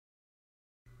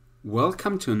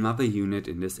Welcome to another unit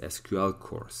in this SQL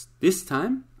course. This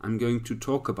time I'm going to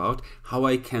talk about how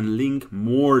I can link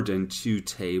more than two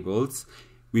tables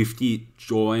with the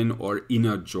join or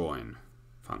inner join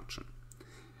function.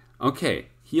 Okay,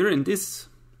 here in this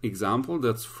example,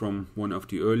 that's from one of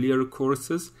the earlier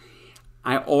courses,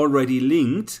 I already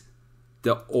linked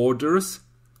the orders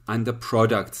and the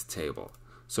products table.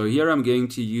 So here I'm going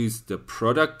to use the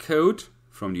product code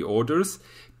from the orders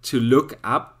to look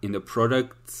up in the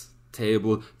products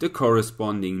table the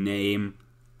corresponding name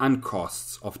and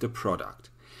costs of the product.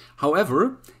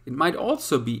 However, it might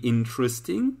also be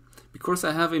interesting because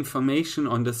I have information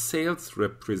on the sales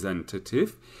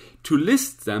representative to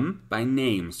list them by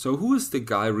name. So who is the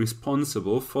guy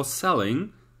responsible for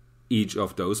selling each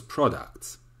of those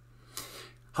products?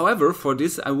 However, for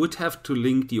this I would have to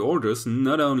link the orders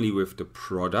not only with the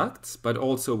products but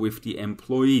also with the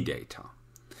employee data.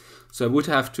 So I would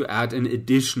have to add an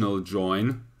additional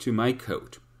join to my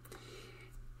code.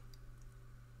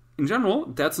 In general,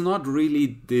 that's not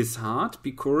really this hard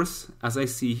because, as I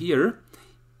see here,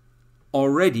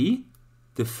 already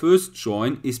the first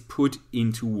join is put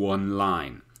into one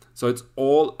line. So it's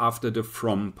all after the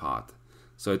from part.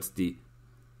 So it's the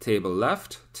table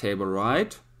left, table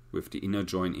right, with the inner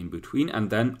join in between, and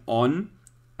then on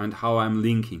and how I'm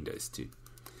linking those two.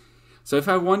 So if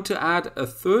I want to add a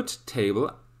third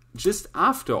table, just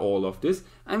after all of this,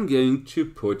 I'm going to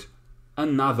put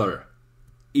another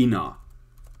inner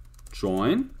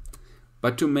join.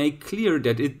 But to make clear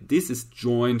that this is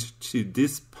joined to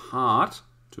this part,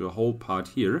 to the whole part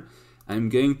here, I'm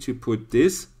going to put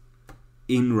this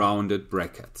in rounded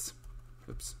brackets.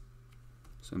 Oops.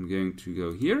 So I'm going to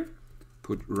go here,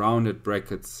 put rounded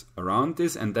brackets around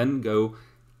this, and then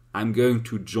I'm going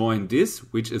to join this,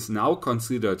 which is now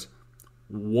considered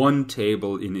one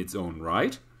table in its own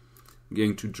right. I'm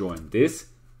going to join this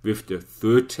with the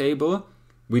third table,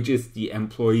 which is the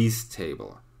employees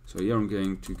table. So here I'm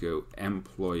going to go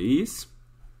employees,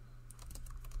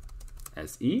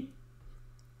 SE.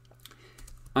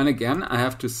 And again, I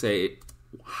have to say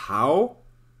how,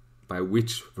 by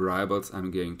which variables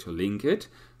I'm going to link it.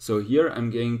 So here I'm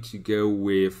going to go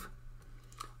with,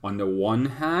 on the one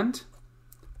hand,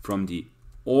 from the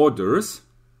orders,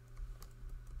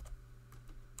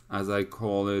 as I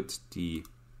call it, the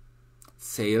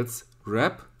sales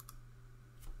rep.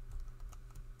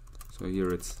 So here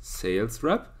it's sales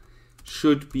rep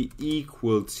should be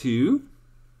equal to,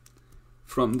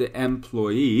 from the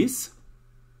employees,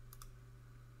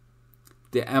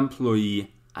 the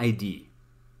employee ID.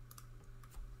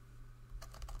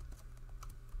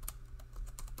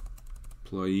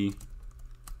 Employee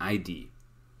ID.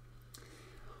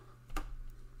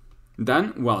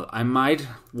 Then, well, I might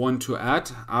want to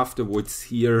add afterwards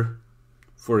here,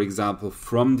 for example,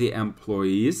 from the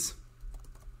employees,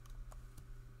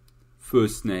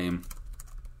 first name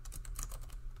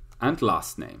and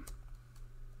last name.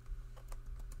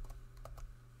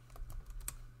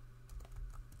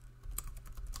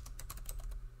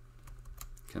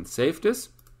 Can save this,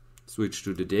 switch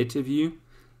to the data view,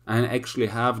 and actually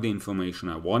have the information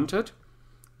I wanted.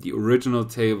 The original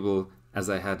table as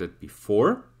I had it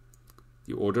before,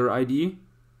 the order ID,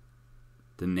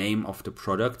 the name of the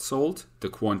product sold, the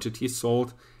quantity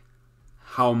sold,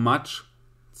 how much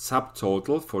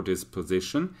subtotal for this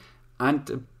position, and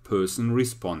the person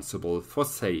responsible for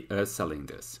selling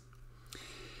this.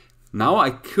 Now I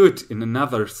could, in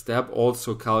another step,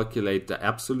 also calculate the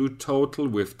absolute total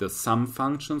with the sum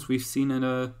functions we've seen in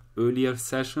an earlier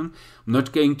session. I'm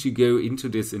not going to go into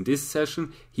this in this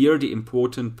session. Here the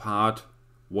important part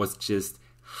was just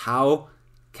how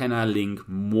can I link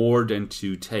more than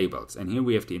two tables. And here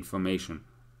we have the information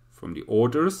from the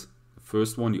orders. The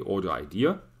first one, the order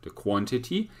idea, the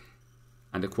quantity,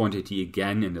 and the quantity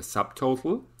again in the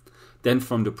subtotal. Then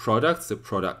from the products, the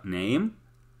product name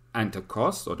and the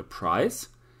cost or the price.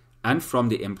 And from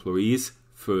the employees,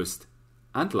 first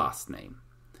and last name.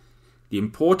 The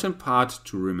important part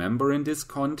to remember in this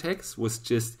context was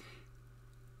just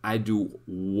I do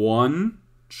one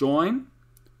join,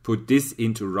 put this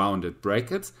into rounded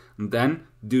brackets, and then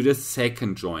do the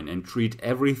second join and treat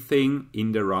everything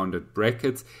in the rounded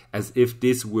brackets as if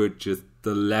this were just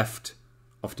the left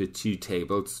of the two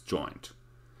tables joined.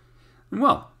 And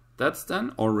well, that's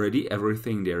then already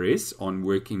everything there is on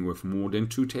working with more than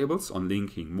two tables, on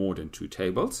linking more than two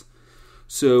tables.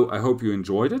 So I hope you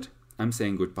enjoyed it. I'm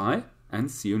saying goodbye and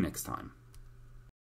see you next time.